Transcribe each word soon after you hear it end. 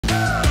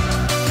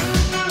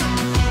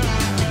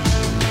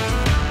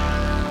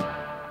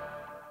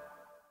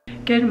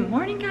Good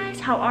morning, guys.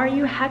 How are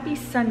you? Happy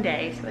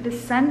Sunday. So it is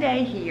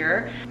Sunday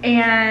here,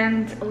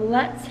 and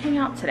let's hang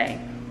out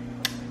today.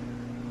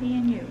 Me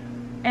and you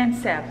and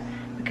Seb,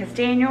 because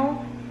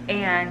Daniel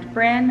and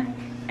Bryn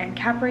and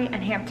Kapri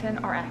and Hampton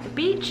are at the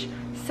beach.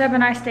 Seb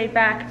and I stayed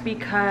back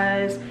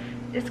because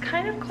it's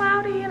kind of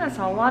cloudy and it's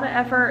a lot of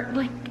effort.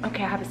 Like,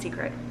 okay, I have a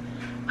secret.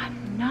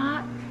 I'm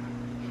not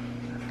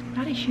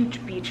a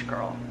huge beach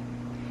girl.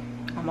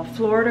 I'm a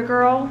Florida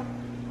girl.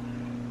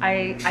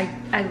 I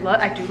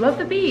do love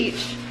the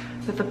beach,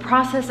 but the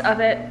process of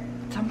it,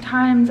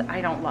 sometimes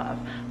I don't love.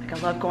 Like, I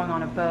love going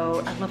on a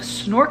boat. I love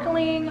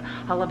snorkeling.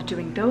 I love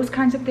doing those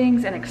kinds of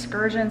things and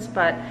excursions,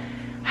 but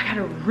I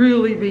gotta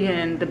really be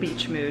in the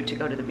beach mood to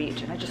go to the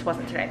beach, and I just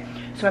wasn't today.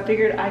 So I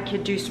figured I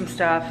could do some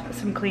stuff,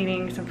 some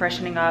cleaning, some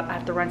freshening up. I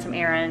have to run some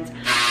errands,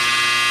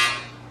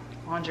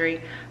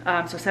 laundry.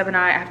 So Seb and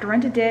I have to run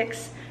to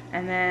Dick's,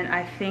 and then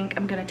I think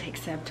I'm gonna take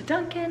Seb to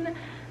Dunkin'.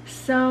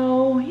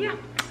 So yeah,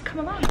 come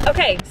along.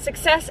 Okay,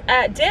 success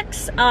at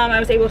Dick's. I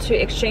was able to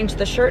exchange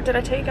the shirt. Did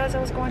I tell you guys I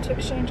was going to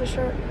exchange a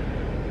shirt?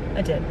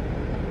 I did.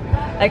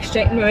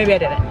 Maybe I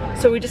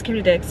didn't. So we just came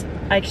to Dick's.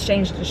 I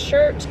exchanged a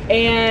shirt,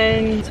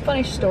 and it's a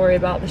funny story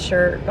about the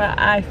shirt, but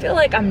I feel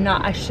like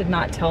I should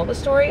not tell the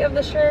story of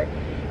the shirt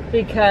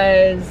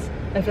because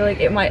I feel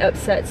like it might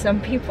upset some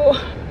people.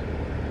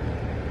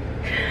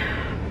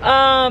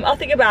 I'll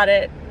think about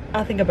it.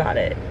 But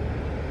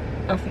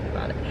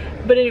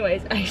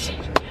anyways,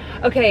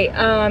 okay,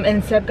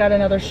 and Seb got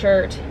another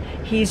shirt.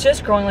 He's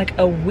just growing like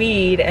a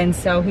weed, and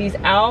so he's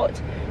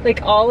out.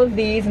 Like, all of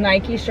these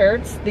Nike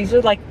shirts, these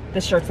are like the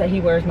shirts that he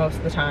wears most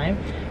of the time.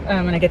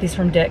 And I get these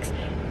from Dick's.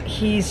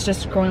 He's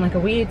just growing like a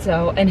weed,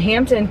 so, and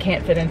Hampton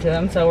can't fit into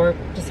them, so we're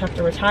just have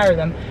to retire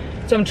them.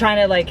 So I'm trying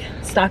to like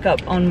stock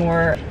up on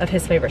more of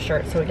his favorite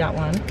shirts. So we got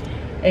one,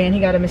 and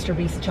he got a Mr.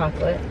 Beast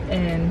chocolate,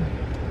 and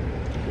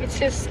it's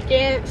his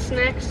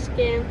snack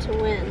scan to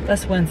win.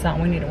 Let's win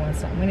something. We need to win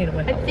something. We need to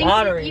win the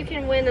lottery. I think you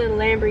can win a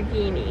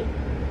Lamborghini.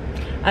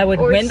 I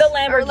would win the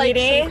Lamborghini, or like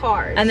some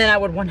cars. And then I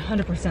would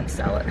 100%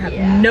 sell it. I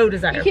have no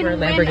desire for a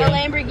Lamborghini. You can win a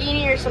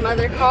Lamborghini or some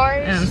other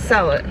cars. And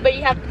sell it. But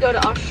you have to go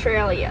to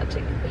Australia.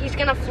 He's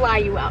gonna fly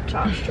you out to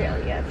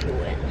Australia if you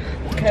win.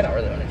 Okay, I don't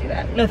really want to do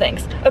that. No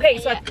thanks. Okay,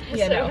 so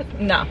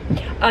no.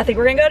 I think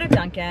we're gonna go to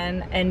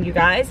Dunkin', and you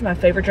guys, my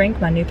favorite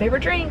drink, my new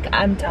favorite drink,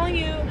 I'm telling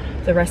you,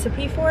 the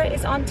recipe for it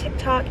is on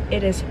TikTok.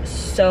 It is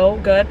so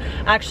good.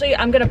 Actually,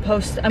 I'm gonna go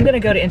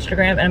to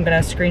Instagram, and I'm gonna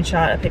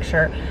screenshot a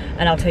picture,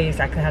 and I'll tell you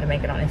exactly how to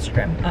make it on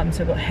Instagram.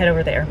 So go head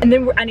over there. And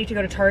then I need to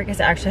go to Target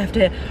because I actually have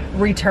to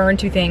return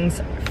 2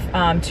 things,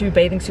 2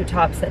 bathing suit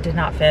tops that did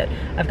not fit.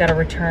 I've got to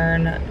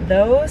return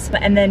those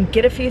and then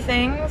get a few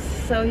things.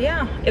 So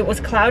yeah, it was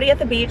cloudy at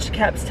the beach.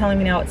 Kept telling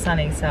me now it's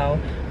sunny. So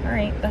all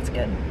right, that's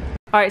good.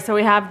 All right, so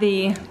we have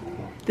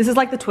this is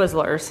like the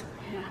Twizzlers.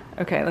 Yeah.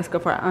 Okay, let's go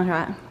for it. All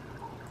right.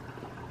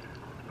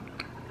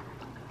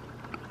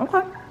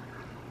 Okay.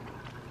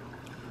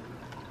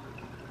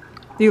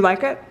 Do you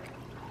like it?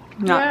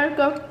 No. Yeah,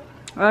 go.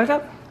 I like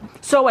it.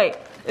 So wait,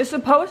 it's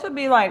supposed to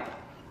be like,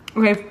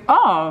 okay,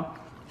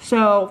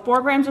 so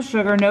 4 grams of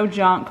sugar, no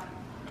junk.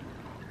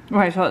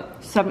 Okay, so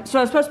it's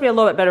supposed to be a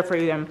little bit better for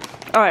you then.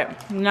 All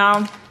right,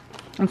 now,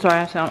 I'm sorry,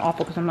 I sound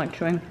awful because I'm like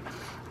chewing.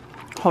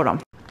 Hold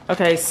on.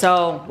 Okay,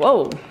 so,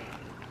 whoa.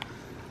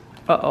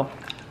 Uh-oh.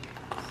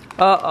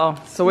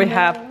 So we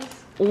have,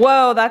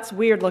 whoa, that's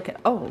weird looking.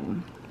 Oh,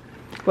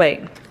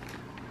 wait.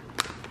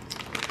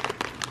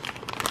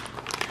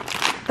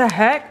 The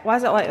heck? Why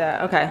is it like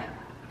that? Okay.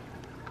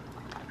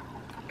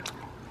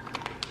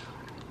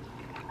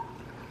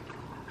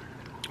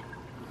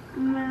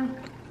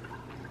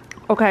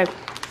 Okay.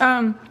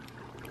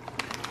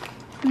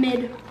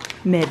 Mid.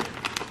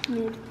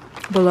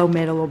 Below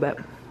mid a little bit.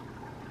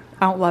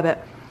 I don't love it.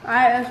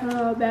 Alright, that's a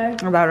little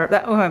better.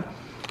 Okay.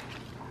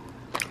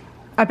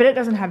 I bet it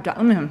doesn't have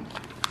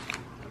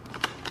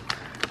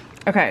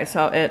Okay,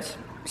 so it's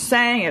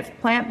saying it's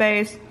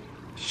plant-based,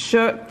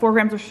 4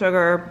 grams of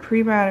sugar,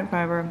 prebiotic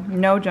fiber,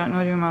 no junk, no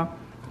GMO,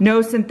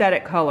 no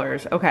synthetic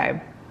colors.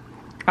 Okay.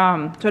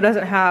 So it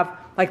doesn't have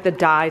like the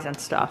dyes and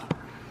stuff.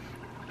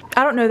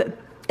 I don't know that.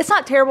 It's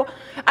not terrible.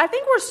 I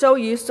think we're so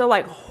used to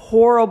like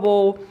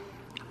horrible,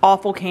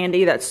 awful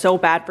candy that's so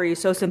bad for you,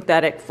 so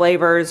synthetic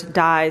flavors,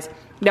 dyes,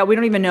 that we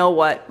don't even know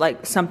what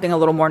like something a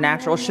little more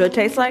natural should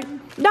taste like.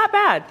 Not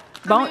bad.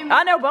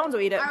 I know Bones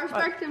will eat it. I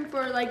respect him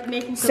for like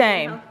making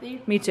something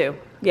healthy. Me too.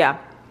 Yeah.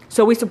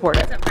 So we support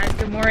it. What's up, guys?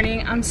 Good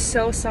morning. I'm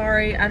so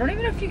sorry. I don't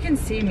even know if you can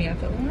see me. I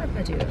wonder if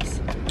I do this.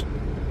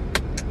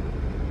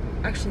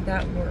 Actually,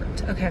 that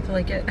worked. Okay, I feel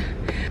like it.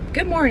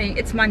 Good morning.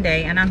 It's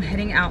Monday, and I'm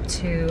heading out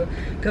to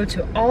go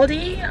to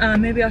Aldi.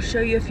 Maybe I'll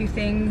show you a few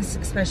things,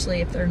 especially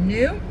if they're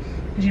new.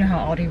 Because you know how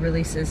Aldi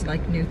releases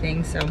like new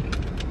things, so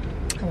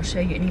I will show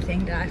you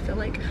anything that I feel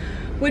like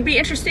would be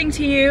interesting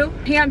to you.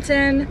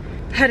 Hampton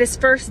had his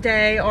first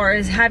day, or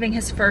is having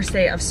his first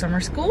day of summer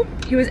school.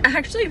 He was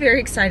actually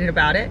very excited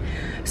about it.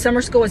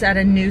 Summer school was at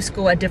a new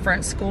school, a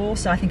different school,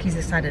 so I think he's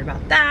excited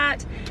about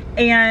that.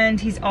 And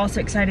he's also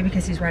excited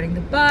because he's riding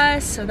the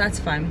bus, so that's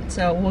fun.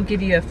 So we'll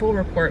give you a full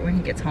report when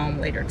he gets home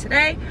later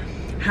today.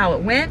 how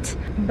it went.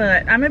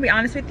 But I'm gonna be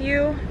honest with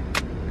you,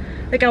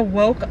 like I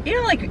woke up, you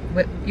know, like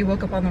you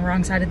woke up on the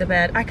wrong side of the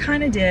bed. I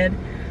kind of did,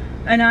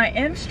 and I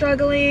am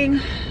struggling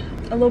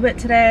a little bit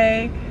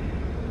today.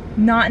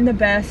 Not in the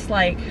best,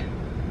 like,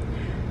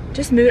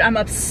 just mood. I'm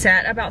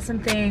upset about some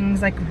things,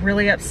 like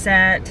really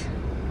upset.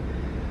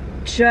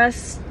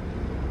 Just,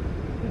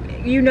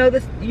 you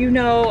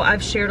know,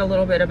 I've shared a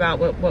little bit about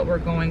what we're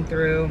going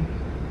through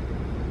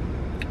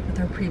with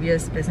our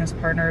previous business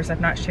partners. I've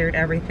not shared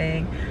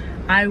everything.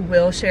 I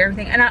will share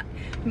everything, and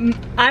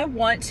I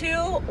want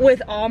to,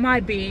 with all my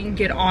being,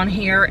 get on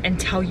here and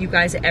tell you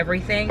guys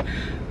everything,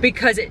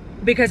 because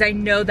I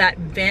know that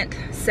vent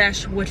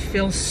sesh would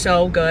feel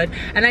so good.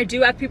 And I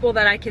do have people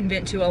that I can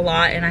vent to a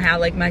lot, and I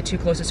have like my 2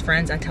 closest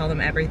friends. I tell them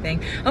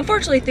everything.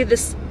 Unfortunately, through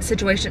this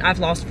situation, I've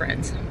lost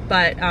friends,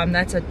 but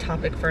that's a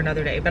topic for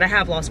another day. But I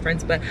have lost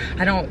friends, but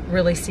I don't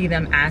really see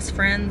them as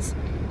friends,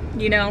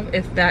 you know.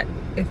 If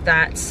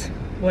that's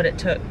what it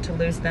took to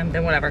lose them,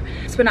 then whatever.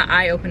 It's been an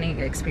eye-opening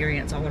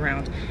experience all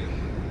around.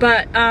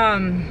 But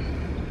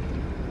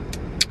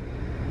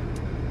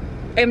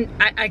and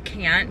I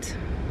can't,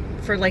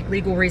 for like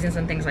legal reasons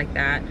and things like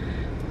that,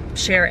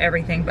 share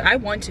everything, but I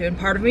want to, and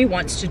part of me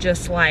wants to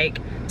just like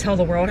tell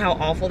the world how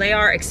awful they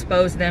are,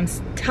 expose them,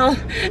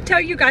 tell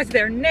you guys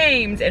their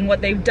names and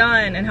what they've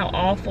done and how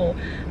awful,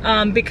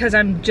 because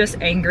I'm just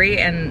angry,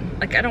 and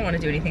like I don't want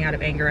to do anything out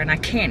of anger, and I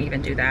can't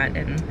even do that,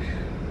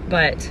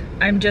 but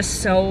I'm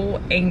just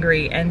so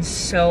angry and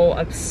so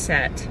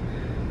upset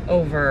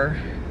over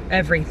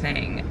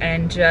everything,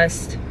 and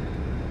just,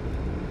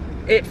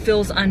 it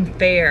feels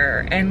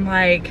unfair, and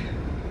like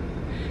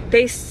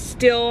they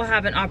still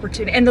have an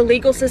opportunity, and the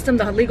legal system,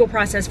 the legal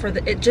process for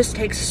it just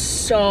takes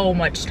so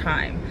much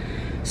time,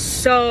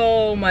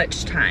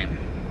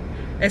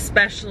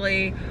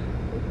 especially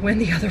when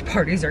the other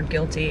parties are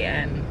guilty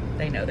and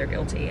they know they're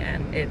guilty,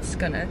 and it's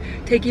gonna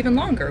take even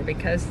longer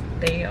because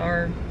they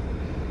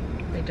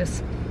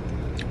just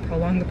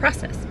prolong the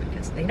process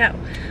because they know,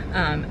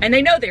 and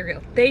they know they're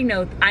guilty. They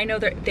know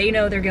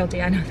they're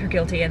guilty. I know they're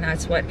guilty, and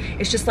that's what,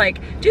 it's just like,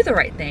 do the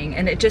right thing.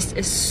 And it just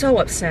is so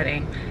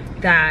upsetting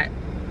that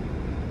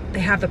they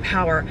have the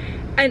power.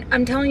 And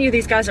I'm telling you,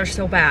 these guys are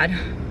so bad.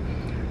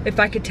 If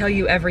I could tell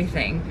you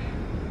everything,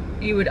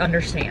 you would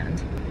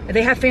understand.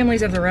 They have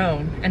families of their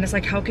own, and it's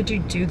like, how could you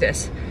do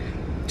this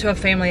to a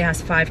family that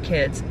has 5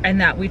 kids, and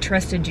that we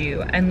trusted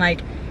you? And like,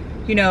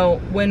 you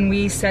know, when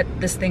we set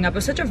this thing up, it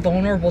was such a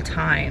vulnerable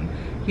time.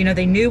 You know,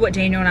 they knew what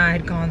Daniel and I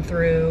had gone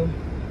through.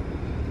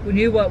 We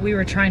knew what we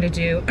were trying to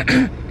do.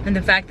 And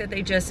the fact that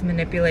they just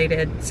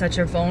manipulated such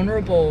a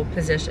vulnerable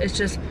position,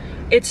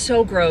 it's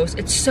so gross.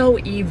 It's so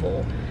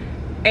evil.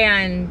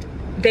 And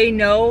they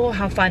know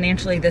how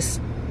financially this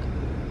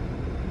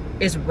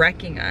is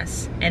wrecking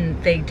us,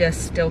 and they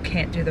just still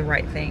can't do the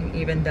right thing,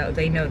 even though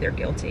they know they're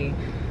guilty.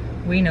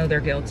 We know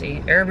they're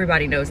guilty.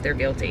 Everybody knows they're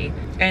guilty,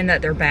 and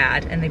that they're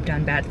bad, and they've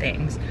done bad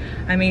things.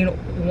 I mean,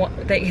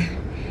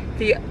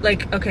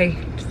 okay,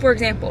 for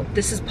example,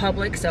 this is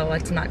public, so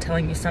it's not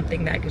telling you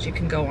something that, because you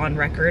can go on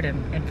record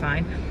and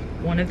find.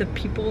 One of the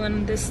people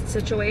in this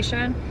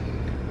situation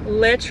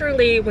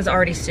literally was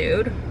already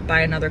sued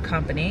by another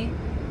company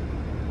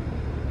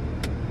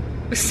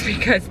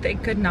because they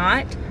could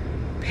not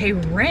pay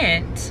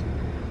rent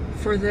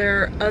for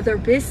their other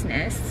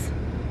business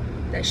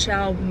that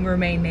shall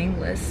remain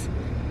nameless.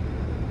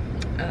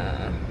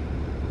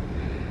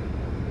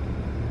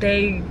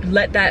 They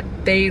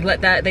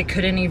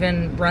couldn't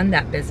even run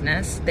that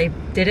business. They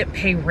didn't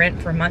pay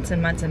rent for months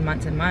and months and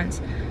months and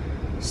months.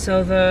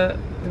 So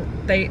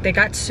they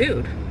got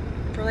sued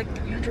for like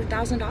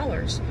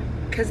 $300,000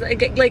 because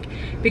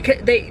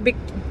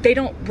they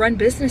don't run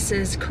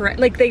businesses correct.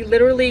 Like, they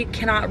literally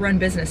cannot run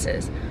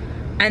businesses,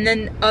 and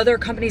then other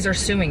companies are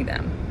suing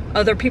them.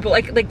 Other people,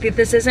 like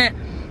this isn't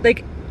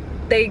like,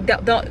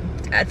 they'll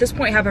at this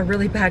point have a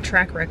really bad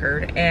track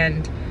record,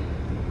 and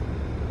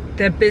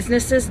the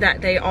businesses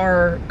that they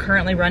are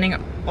currently running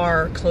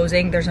are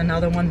closing. There's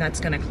another one that's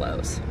gonna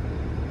close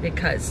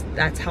because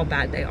that's how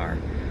bad they are.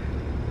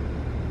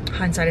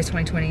 Hindsight is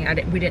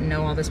 2020. We didn't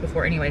know all this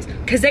before anyways,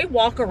 because they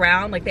walk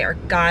around like they are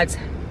God's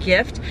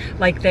gift,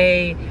 like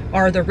they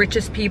are the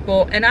richest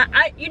people. And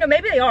I you know,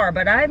 maybe they are,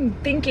 but I'm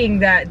thinking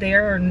that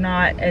they're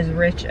not as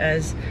rich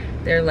as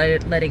they're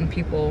letting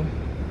people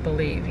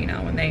believe, you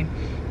know, when they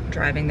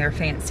driving their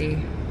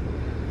fancy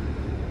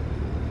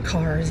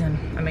cars. And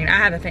I mean, I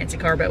have a fancy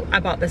car, but I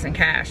bought this in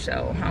cash,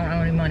 so I don't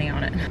owe any money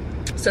on it.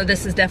 So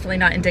this is definitely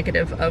not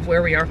indicative of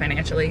where we are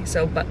financially.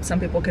 So, but some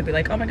people could be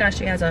like, oh my gosh,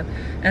 she has a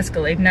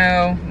Escalade.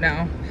 No,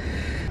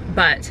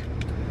 but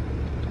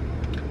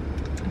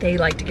they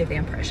like to give the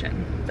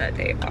impression that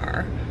they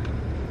are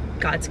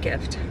God's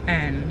gift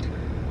and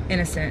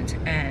innocent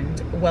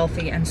and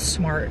wealthy and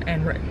smart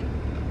and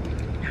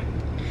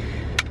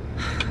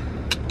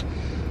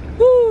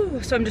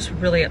woo. So I'm just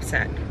really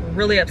upset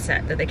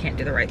that they can't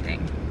do the right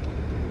thing.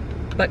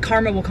 But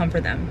karma will come for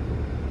them,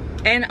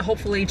 and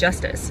hopefully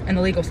justice in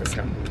the legal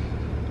system,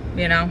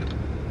 you know.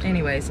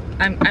 Anyways,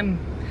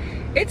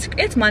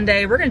 it's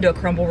Monday. We're gonna do a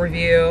Crumbl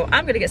review.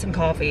 I'm gonna get some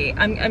coffee.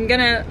 I'm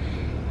gonna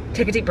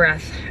take a deep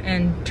breath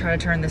and try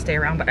to turn this day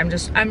around. But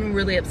I'm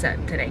really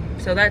upset today.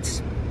 So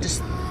that's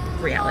just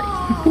reality.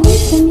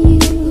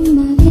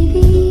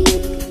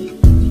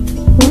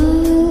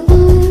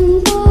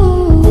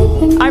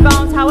 Alright,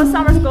 Bones, how was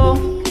summer school?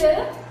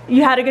 Good.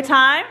 You had a good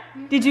time?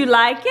 Did you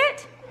like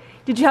it?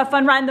 Did you have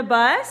fun riding the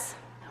bus?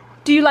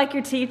 Do you like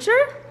your teacher?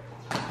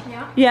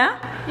 Yeah.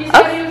 Yeah? He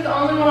said he was the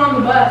only one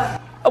on the bus.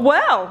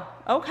 Well,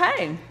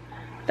 okay.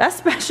 That's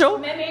special.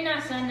 Maybe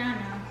not Sunday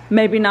now.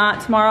 Maybe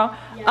not tomorrow.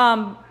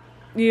 Yeah.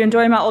 You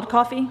enjoy my old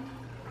coffee?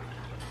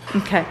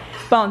 Okay.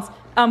 Bones,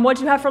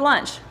 what'd you have for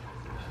lunch?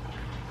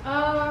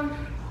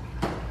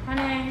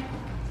 Honey.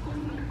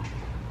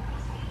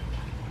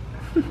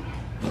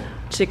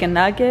 Chicken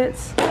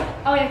nuggets.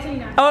 Oh, yeah, chicken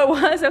nuggets. Oh, it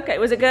was? Okay.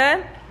 Was it good?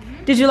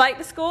 Mm-hmm. Did you like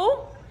the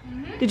school?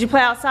 Mm-hmm. Did you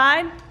play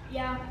outside?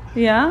 Yeah.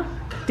 Yeah?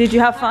 Did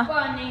you have fun?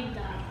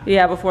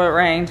 Yeah, before it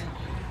rained.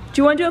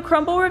 Do you want to do a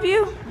Crumbl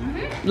review?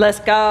 Mm-hmm. Let's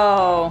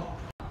go.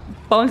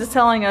 Bones is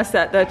telling us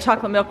that the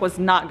chocolate milk was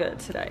not good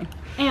today.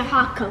 And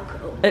hot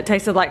cocoa. It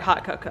tasted like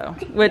hot cocoa,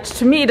 which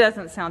to me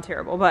doesn't sound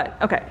terrible,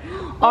 but okay.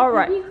 All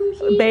right.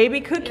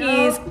 Baby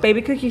cookies. Yep.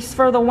 Baby cookies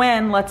for the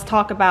win. Let's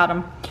talk about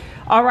them.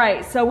 All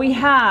right, so we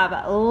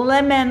have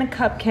lemon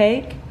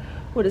cupcake.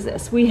 What is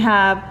this? We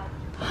have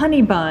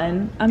honey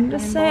bun. I'm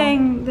just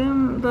saying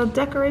the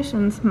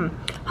decorations.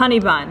 Honey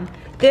bun.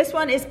 This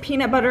one is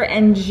peanut butter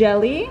and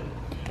jelly.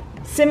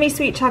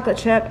 Semi-sweet chocolate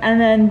chip.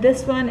 And then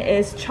this one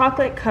is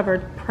chocolate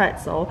covered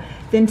pretzel.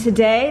 Then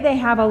today they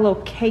have a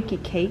little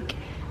cakey cake.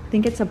 I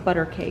think it's a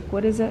butter cake.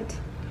 What is it?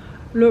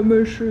 Let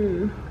me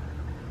see.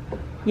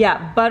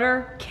 Yeah,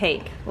 butter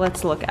cake.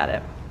 Let's look at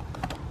it.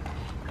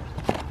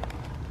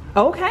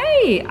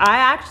 Okay, I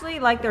actually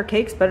like their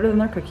cakes better than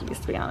their cookies,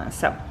 to be honest.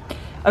 So,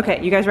 okay,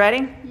 you guys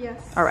ready?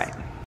 Yes. All right.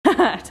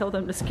 I told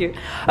them to scoot.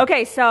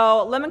 Okay,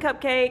 so lemon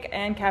cupcake,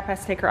 and Cap has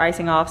to take her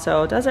icing off,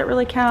 so does it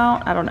really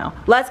count? I don't know.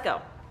 Let's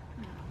go.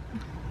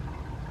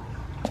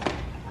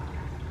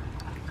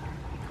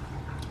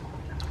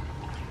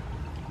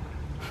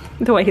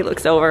 The way he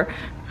looks over.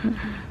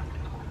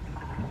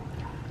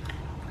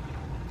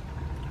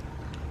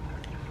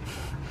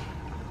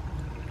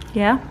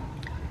 Yeah?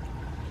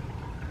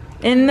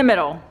 In the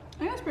middle. I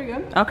think that's pretty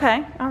good.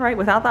 Okay, all right,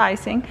 without the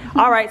icing.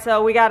 All right,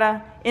 so we got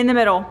a in the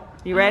middle.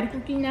 You ready?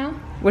 Cookie now.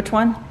 Which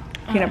one?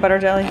 Peanut butter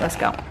jelly? Let's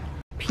go.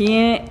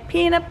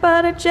 Peanut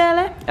butter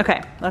jelly.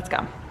 Okay, let's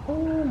go.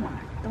 Oh my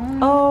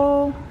God.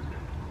 Oh.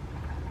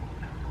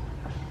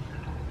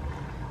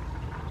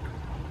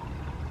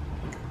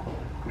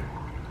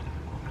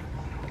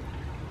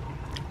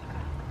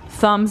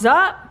 Thumbs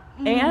up.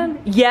 And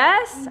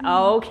yes.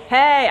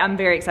 Okay, I'm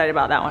very excited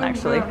about that one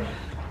actually.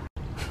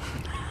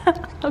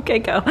 Okay,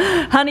 go.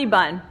 Honey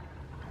bun.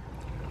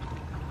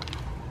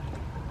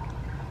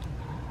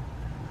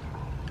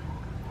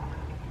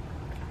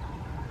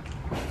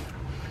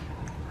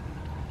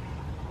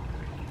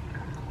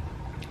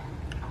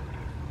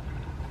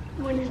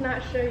 When he's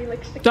not sure, he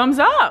likes to. Thumbs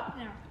up.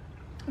 Yeah.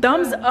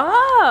 Thumbs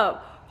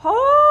up.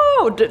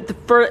 Oh,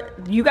 for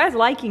you guys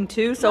liking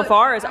two so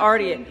far is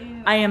already.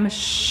 I am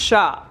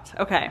shocked.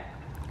 Okay,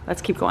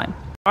 let's keep going.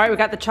 All right, we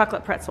got the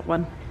chocolate pretzel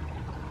one.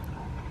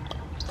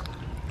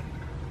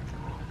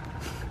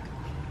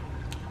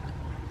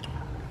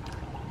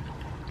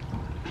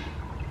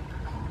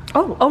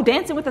 Oh,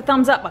 dancing with a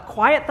thumbs up, a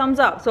quiet thumbs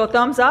up. So a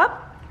thumbs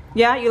up?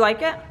 Yeah, you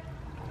like it?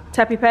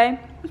 Teppy Pay?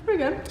 It's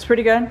pretty good. It's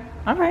pretty good.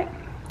 All right,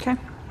 okay.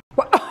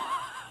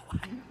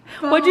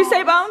 What'd you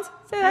say, Bones?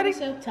 Say that again.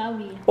 So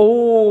tubby.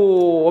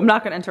 Oh, I'm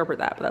not gonna interpret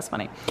that, but that's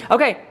funny.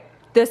 Okay,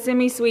 the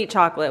semi-sweet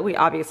chocolate. We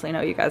obviously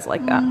know you guys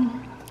like that.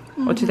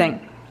 What you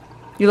think?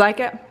 You like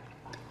it?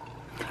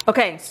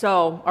 Okay,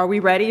 so are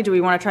we ready? Do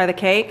we want to try the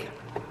cake?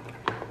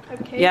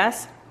 Okay.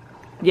 Yes?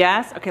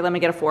 Yes? Okay, let me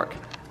get a fork.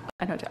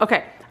 I know.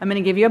 Okay, I'm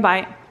gonna give you a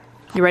bite.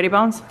 You ready,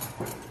 Bones?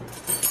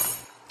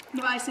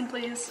 No icing,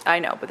 please. I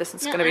know, but this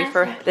is gonna be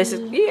for, this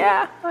is,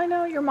 yeah, I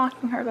know, you're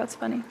mocking her, that's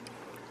funny.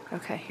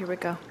 Okay, here we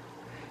go.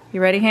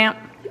 You ready, Hamp?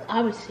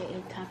 I would say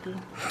a tappy.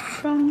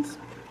 Bones.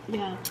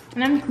 Yeah,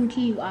 and I'm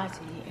cookie, you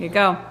icing. Here you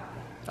go.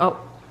 Oh,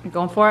 you're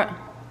going for it?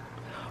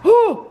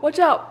 Oh, watch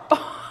out. That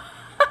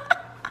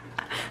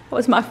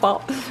was my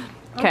fault.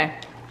 Okay.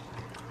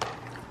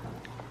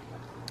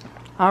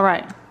 All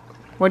right,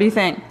 what do you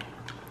think?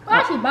 Well,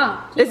 actually,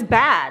 bad. It's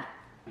bad.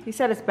 He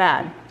said it's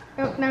bad.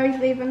 Oh, now he's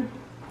leaving.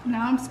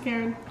 Now I'm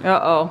scared.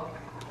 Uh-oh. All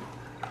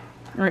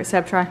right,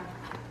 Seb, try.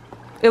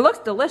 It looks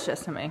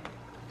delicious to me.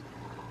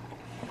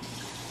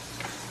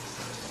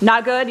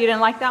 Not good? You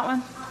didn't like that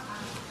one?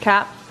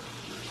 Cap?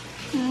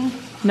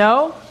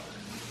 No?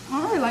 I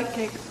don't really like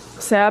cake.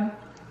 Seb?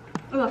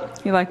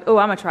 You like, oh,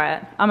 I'm gonna try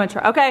it. I'm gonna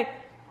try. Okay,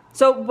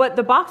 so but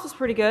the box was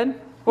pretty good.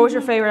 What was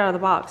your favorite out of the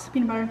box?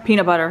 Peanut butter.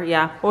 Peanut butter,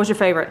 yeah. What was your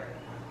favorite?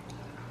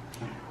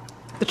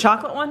 The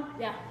chocolate one?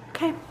 Yeah.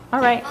 Okay, all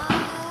right.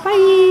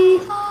 Bye.